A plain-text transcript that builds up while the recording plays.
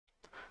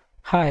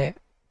Hi,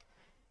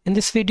 in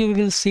this video we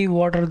will see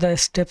what are the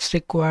steps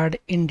required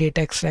in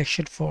data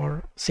extraction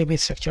for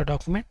semi-structured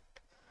document.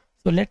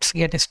 So let's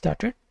get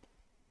started.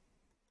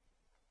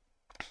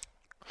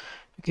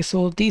 Okay,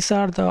 so these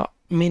are the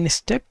main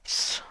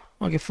steps.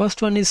 Okay,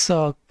 first one is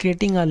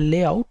creating a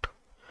layout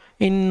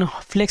in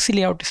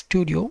FlexiLayout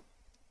Studio.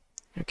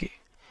 Okay,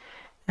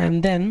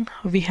 and then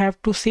we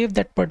have to save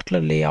that particular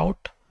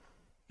layout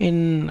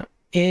in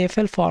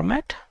AFL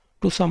format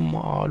to some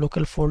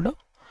local folder.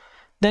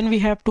 Then we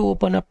have to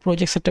open up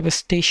project setup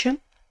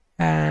station,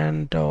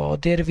 and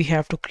there we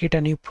have to create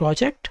a new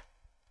project,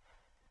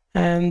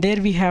 and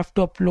there we have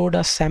to upload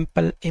a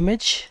sample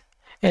image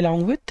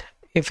along with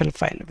AFL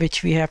file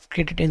which we have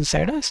created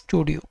inside a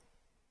studio.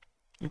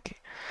 Okay,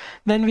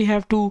 then we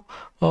have to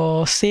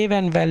save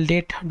and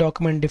validate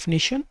document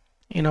definition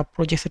in a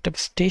project setup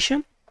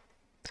station.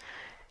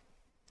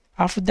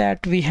 After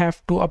that we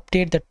have to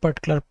update that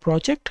particular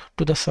project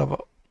to the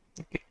server.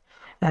 Okay,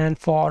 and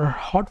for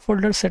hot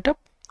folder setup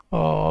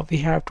we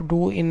have to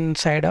do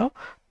inside a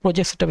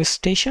project setup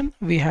station.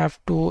 We have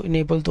to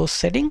enable those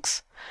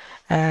settings,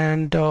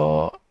 and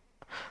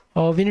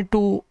we need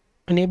to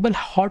enable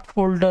hot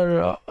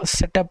folder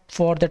setup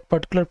for that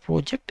particular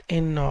project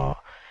in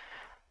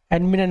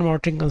admin and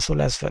monitoring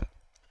console as well,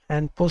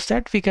 and post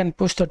that we can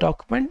push the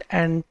document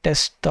and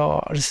test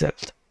the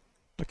result.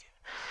 Okay,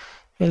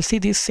 we'll see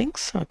these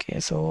things.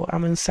 Okay, so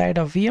I'm inside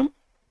a VM.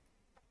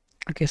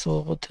 Okay,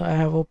 so I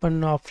have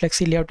opened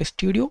FlexiLayout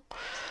Studio.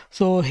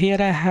 So here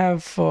I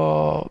have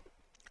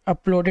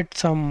uploaded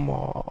some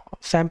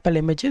sample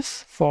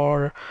images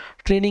for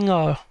training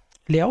a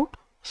layout.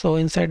 So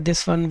inside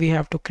this one we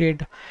have to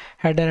create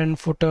header and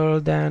footer,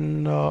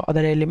 then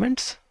other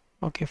elements,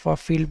 okay, for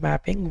field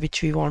mapping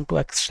which we want to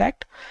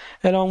extract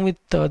along with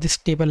this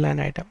table line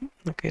item.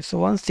 Okay, so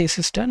once this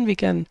is done we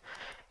can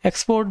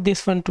export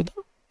this one to the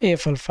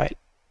AFL file.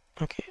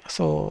 Okay,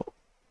 so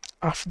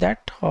after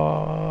that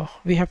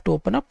we have to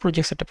open up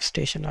project setup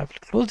station. I will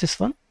close this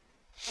one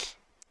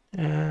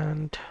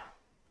and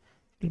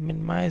we'll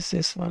minimize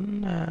this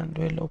one, and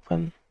we'll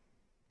open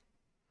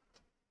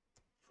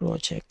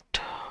project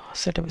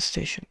setup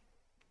station.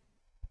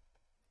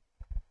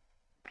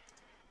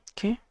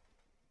 Okay,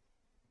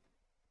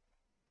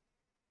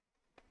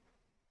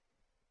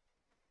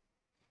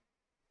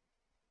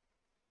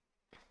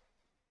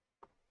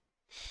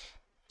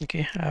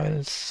 okay, I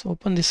will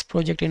open this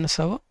project in a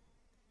server.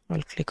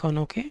 I'll click on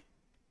OK.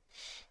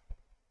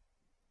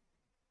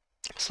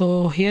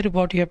 So here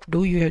what you have to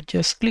do, you have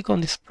just click on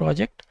this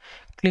project,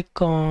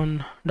 click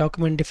on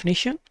document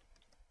definition,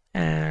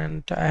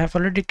 and I have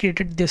already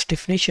created this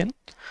definition.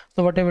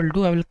 So what I will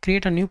do, I will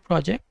create a new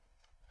project,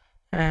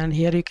 and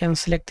here you can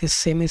select this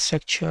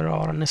semi-structure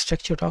or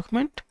unstructured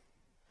document,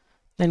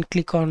 then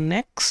click on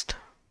next,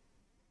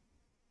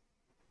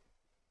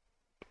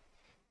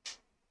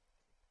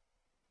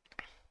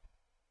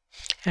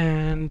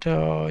 and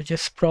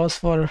just browse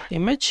for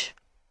image.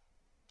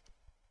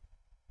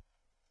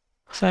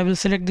 So I will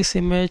select this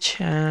image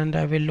and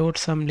I will load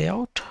some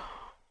layout.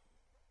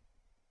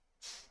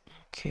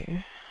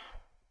 Okay,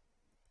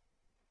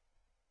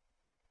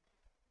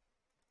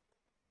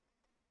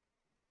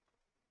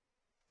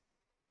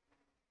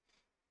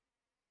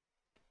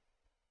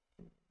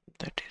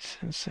 that is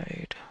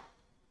inside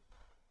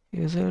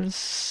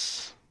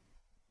users,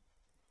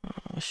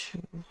 show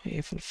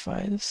AFL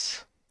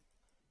files,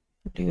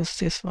 use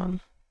this one.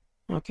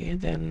 Okay,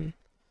 then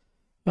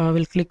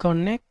we'll click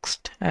on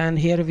next, and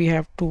here we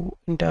have to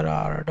enter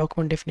our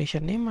document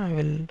definition name. I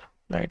will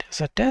write as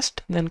a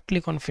test, then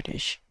click on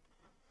finish.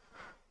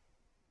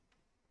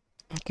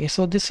 Okay,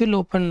 so this will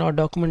open our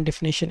document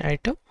definition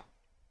item.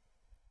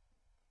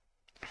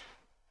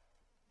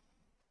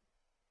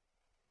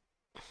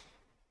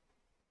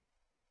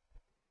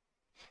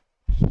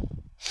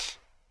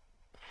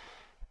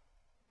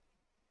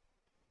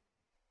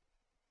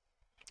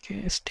 Okay,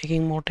 it's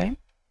taking more time.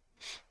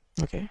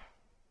 Okay,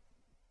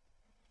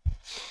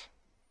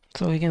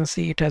 so you can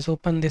see it has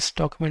opened this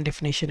document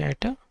definition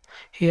item.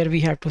 Here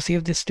we have to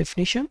save this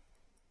definition.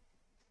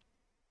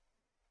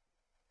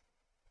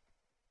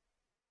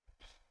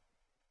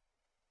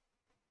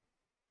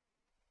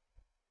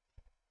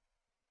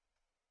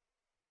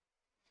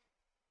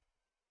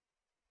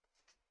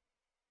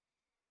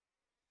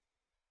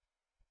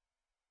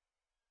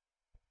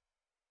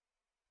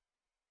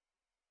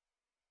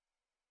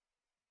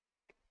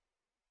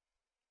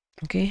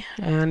 Okay,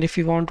 and if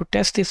you want to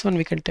test this one,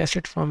 we can test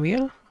it from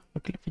here.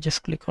 Okay, we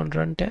just click on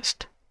run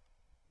test.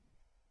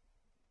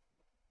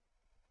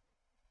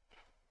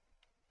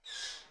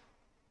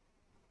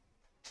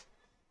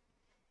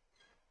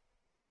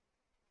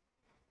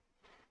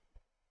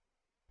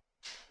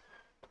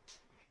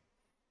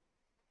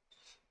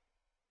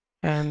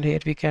 And here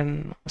we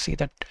can see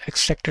that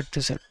extracted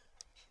result.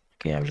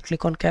 Okay, I will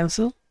click on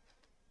cancel,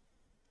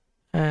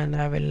 and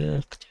I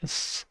will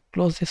just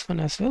close this one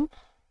as well.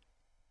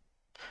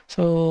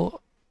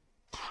 So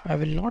I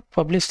will not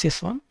publish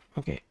this one.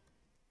 Okay,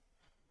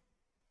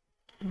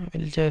 I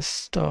will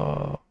just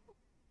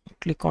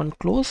click on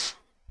close.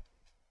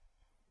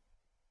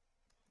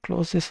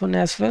 close this one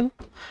as well.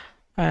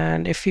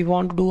 And if we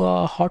want to do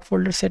a hot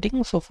folder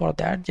setting, so for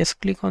that just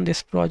click on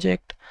this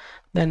project,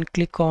 then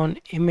click on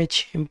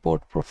image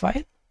import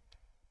profile,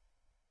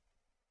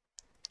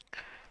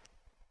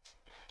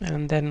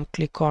 and then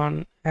click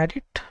on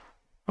edit,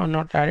 or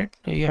not edit,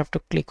 you have to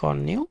click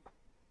on new,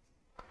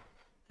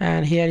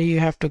 and here you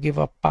have to give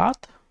a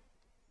path.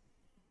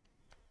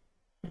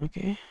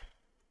 Okay,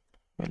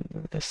 well,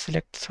 let's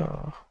select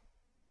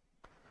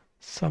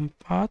some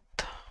path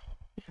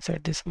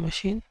inside this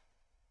machine.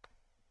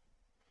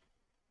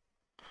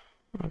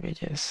 Okay,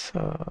 just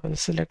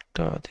select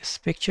this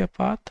picture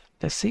path,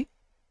 let's see,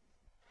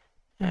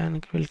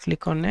 and we'll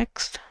click on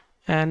next.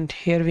 And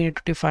here we need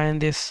to define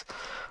this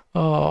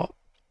for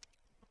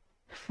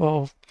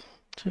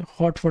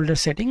hot folder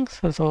settings,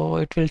 so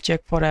it will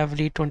check for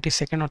every 20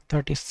 second or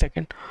 30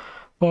 second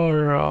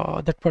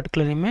for that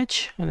particular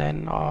image, and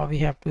then we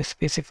have to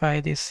specify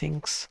these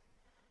things.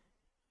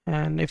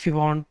 And if you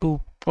want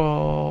to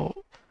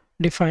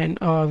define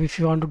if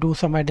you want to do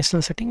some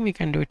additional setting, we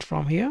can do it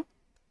from here.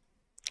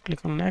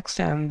 Click on next,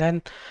 and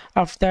then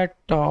after that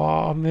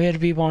where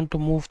we want to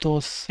move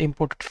those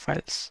imported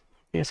files.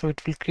 Okay, so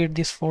it will create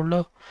this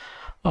folder,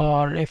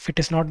 or if it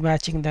is not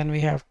matching, then we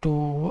have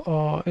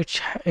to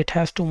it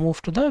has to move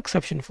to the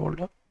exception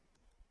folder.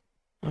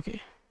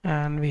 Okay,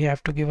 and we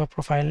have to give a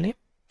profile name.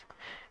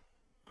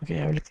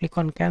 Okay, I will click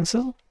on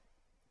cancel.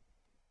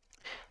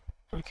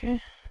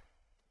 Okay,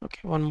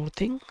 one more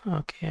thing.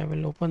 Okay, I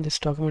will open this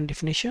document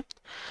definition.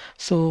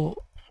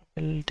 So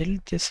I'll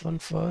delete this one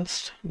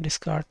first,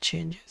 discard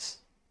changes.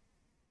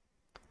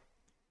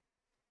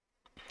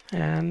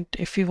 And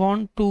if we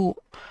want to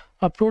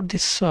upload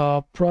this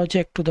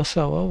project to the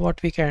server,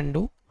 what we can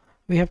do,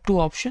 we have two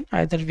options.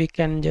 Either we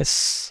can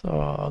just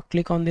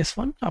click on this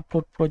one,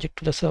 upload project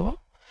to the server,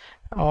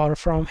 or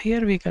from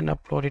here we can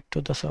upload it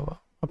to the server,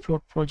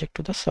 upload project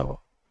to the server.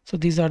 So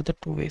these are the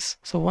two ways.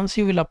 So once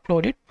you will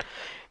upload it,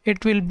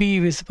 it will be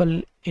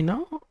visible in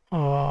a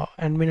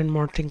admin and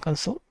monitoring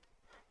console.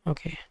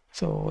 Okay,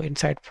 so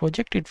inside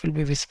project it will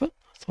be visible.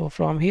 So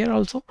from here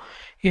also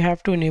you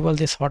have to enable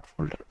this hot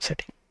folder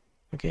setting.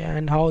 Okay,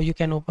 and how you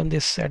can open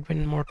this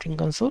admin monitoring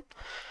console,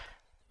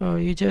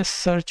 you just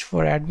search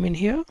for admin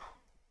here.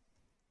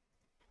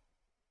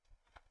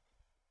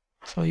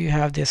 So you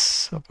have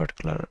this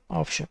particular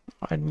option,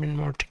 admin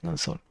monitoring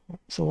console.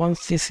 So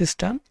once this is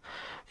done,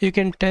 you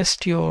can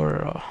test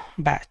your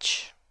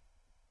batch.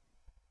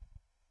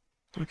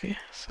 Okay,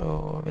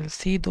 so we'll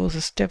see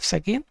those steps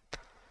again.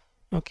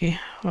 Okay,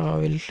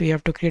 we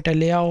have to create a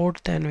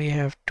layout, then we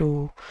have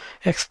to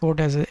export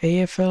as an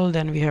AFL,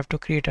 then we have to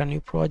create a new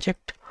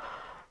project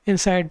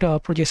inside the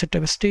project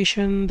setup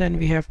station, then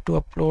we have to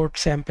upload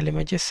sample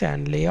images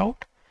and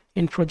layout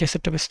in project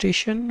setup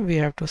station. We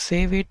have to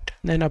save it,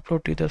 then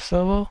upload to the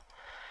server.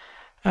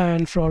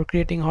 And for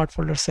creating hot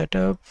folder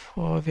setup,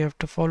 we have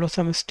to follow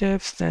some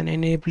steps, then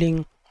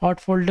enabling hot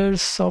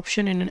folders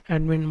option in an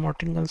admin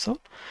monitoring console.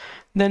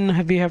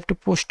 Then we have to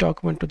push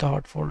document to the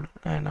hot folder,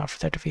 and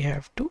after that we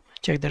have to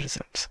check the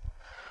results.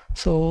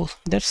 So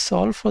that's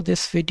all for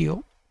this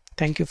video.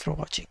 Thank you for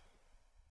watching.